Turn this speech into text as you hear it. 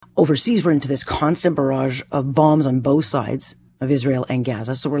overseas, we're into this constant barrage of bombs on both sides of Israel and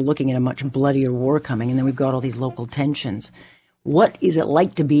Gaza. So we're looking at a much bloodier war coming. And then we've got all these local tensions. What is it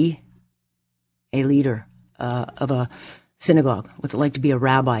like to be a leader of a synagogue? What's it like to be a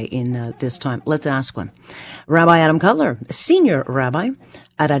rabbi in this time? Let's ask one. Rabbi Adam Cutler, senior rabbi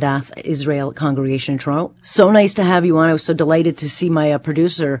at Adath Israel Congregation in Toronto. So nice to have you on. I was so delighted to see my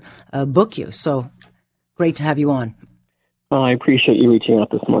producer book you. So great to have you on. Well, I appreciate you reaching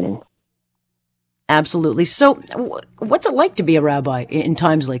out this morning. Absolutely. So what's it like to be a rabbi in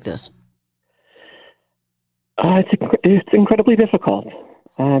times like this? It's incredibly difficult.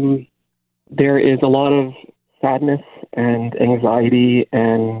 There is a lot of sadness and anxiety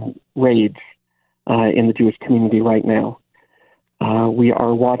and rage in the Jewish community right now. We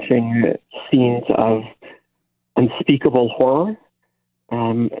are watching scenes of unspeakable horror.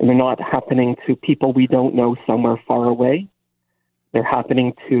 And they're not happening to people we don't know somewhere far away. They're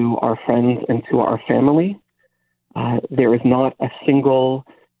happening to our friends and to our family. There is not a single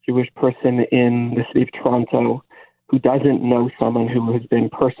Jewish person in the city of Toronto who doesn't know someone who has been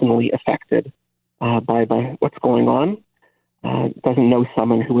personally affected by what's going on, doesn't know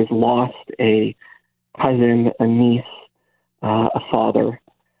someone who has lost a cousin, a niece, a father,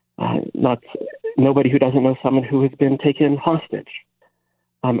 nobody who doesn't know someone who has been taken hostage.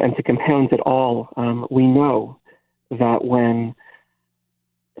 And to compound it all, we know that when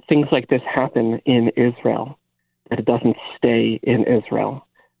things like this happen in Israel, that it doesn't stay in Israel.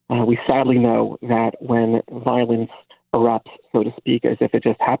 We sadly know that when violence erupts, so to speak, as if it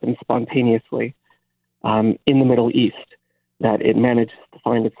just happens spontaneously in the Middle East, that it manages to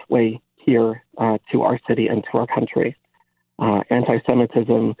find its way here to our city and to our country.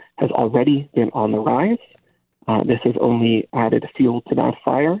 Anti-Semitism has already been on the rise. This has only added fuel to that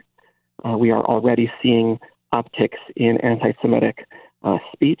fire. We are already seeing upticks in anti-Semitic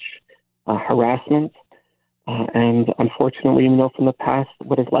speech, harassment, and unfortunately, we know from the past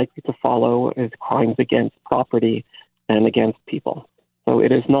what is likely to follow is crimes against property and against people. So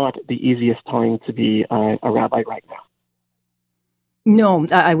it is not the easiest time to be a rabbi right now. No,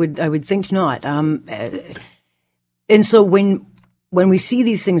 I would think not. And so when we see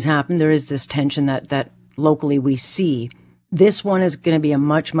these things happen, there is this tension that locally we see. This one is going to be a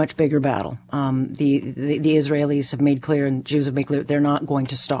much, much bigger battle. The Israelis have made clear and Jews have made clear they're not going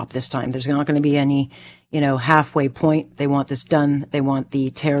to stop this time. There's not going to be any, halfway point. They want this done. They want the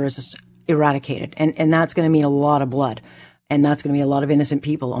terrorists eradicated. And that's going to mean a lot of blood. And that's going to be a lot of innocent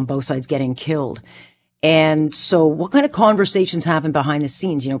people on both sides getting killed. And so what kind of conversations happen behind the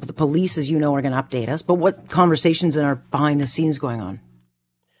scenes? The police, as you know, are going to update us. But what conversations are behind the scenes going on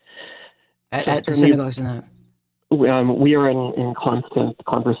at the synagogues and that? We are in constant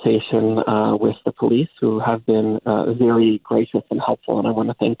conversation with the police, who have been very gracious and helpful, and I want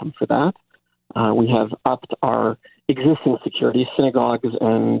to thank them for that. We have upped our existing security. Synagogues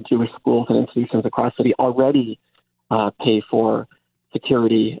and Jewish schools and institutions across the city already pay for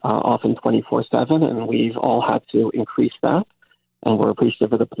security often 24/7, and we've all had to increase that, and we're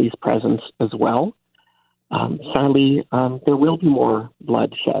appreciative of the police presence as well. Sadly, there will be more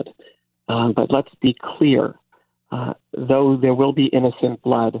bloodshed, but let's be clear. Though there will be innocent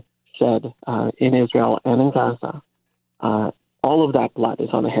blood shed in Israel and in Gaza, all of that blood is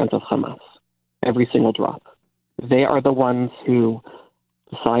on the hands of Hamas, every single drop. They are the ones who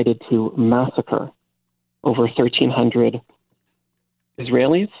decided to massacre over 1,300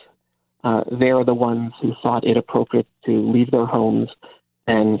 Israelis. They are the ones who thought it appropriate to leave their homes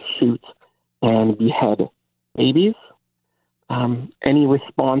and shoot and behead babies. Any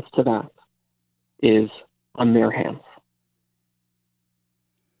response to that is on their hands.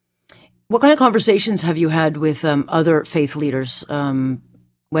 What kind of conversations have you had with other faith leaders,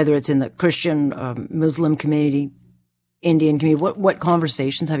 whether it's in the Christian, Muslim community, Indian community? What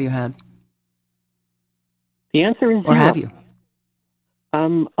conversations have you had? The answer is or zero. Have you?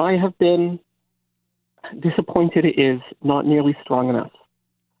 I have been disappointed is not nearly strong enough.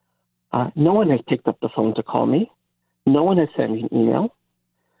 No one has picked up the phone to call me. No one has sent me an email.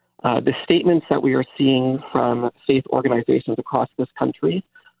 The statements that we are seeing from faith organizations across this country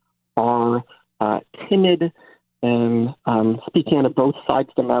are timid and speaking out of both sides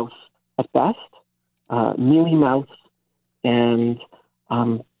of the mouth at best, mealy mouths, and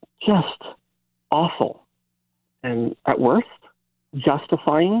just awful. And at worst,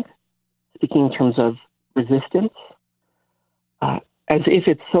 justifying, speaking in terms of resistance, as if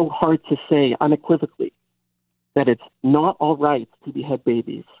it's so hard to say unequivocally that it's not all right to behead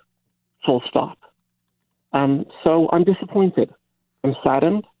babies, full stop. So I'm disappointed. I'm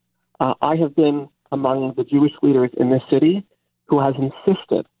saddened. I have been among the Jewish leaders in this city who has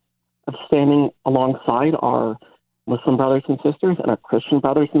insisted of standing alongside our Muslim brothers and sisters and our Christian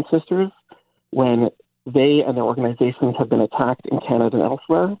brothers and sisters when they and their organizations have been attacked in Canada and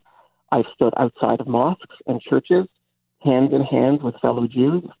elsewhere. I've stood outside of mosques and churches, hand in hand with fellow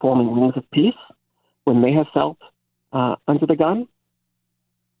Jews, forming rings of peace when they have felt under the gun.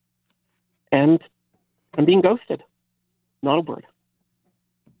 And I'm being ghosted. Not a word.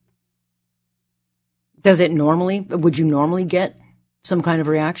 Would you normally get some kind of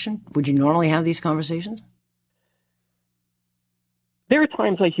reaction? Would you normally have these conversations? There are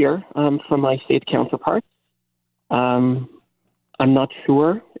times I hear from my state counterparts. I'm not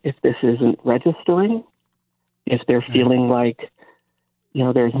sure if this isn't registering, if they're feeling like,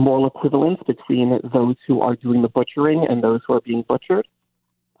 there's moral equivalence between those who are doing the butchering and those who are being butchered.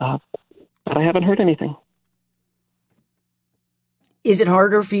 But I haven't heard anything. Is it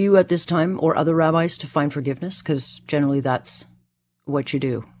harder for you at this time or other rabbis to find forgiveness? Because generally that's what you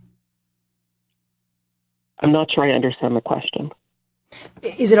do. I'm not sure I understand the question.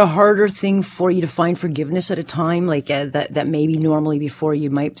 Is it a harder thing for you to find forgiveness at a time like that maybe normally before you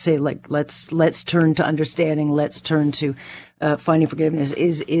might say, like, let's turn to understanding, let's turn to finding forgiveness?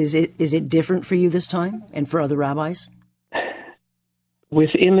 Is it different for you this time and for other rabbis?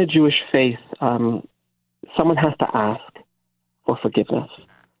 Within the Jewish faith, someone has to ask for forgiveness.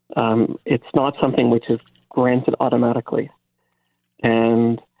 It's not something which is granted automatically.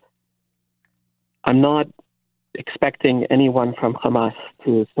 And I'm not expecting anyone from Hamas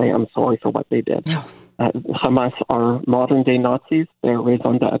to say, I'm sorry for what they did. No. Hamas are modern-day Nazis. Their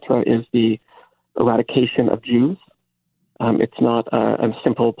raison d'etre is the eradication of Jews. It's not a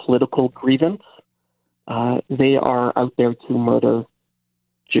simple political grievance. They are out there to murder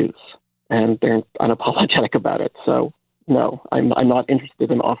Jews, and they're unapologetic about it. So, no, I'm not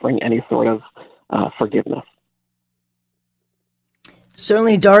interested in offering any sort of forgiveness.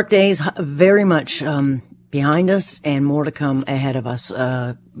 Certainly dark days, very much behind us and more to come ahead of us.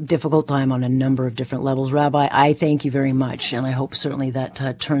 Difficult time on a number of different levels. Rabbi, I thank you very much, and I hope certainly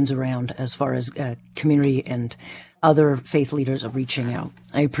that turns around as far as community and other faith leaders are reaching out.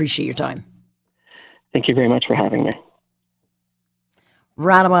 I appreciate your time. Thank you very much for having me.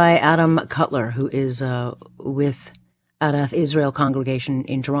 Rabbi Adam Cutler, who is with Adath Israel congregation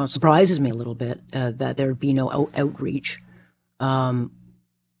in Toronto. Surprises me a little bit that there would be no outreach at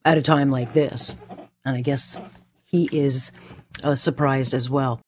a time like this. And I guess he is surprised as well.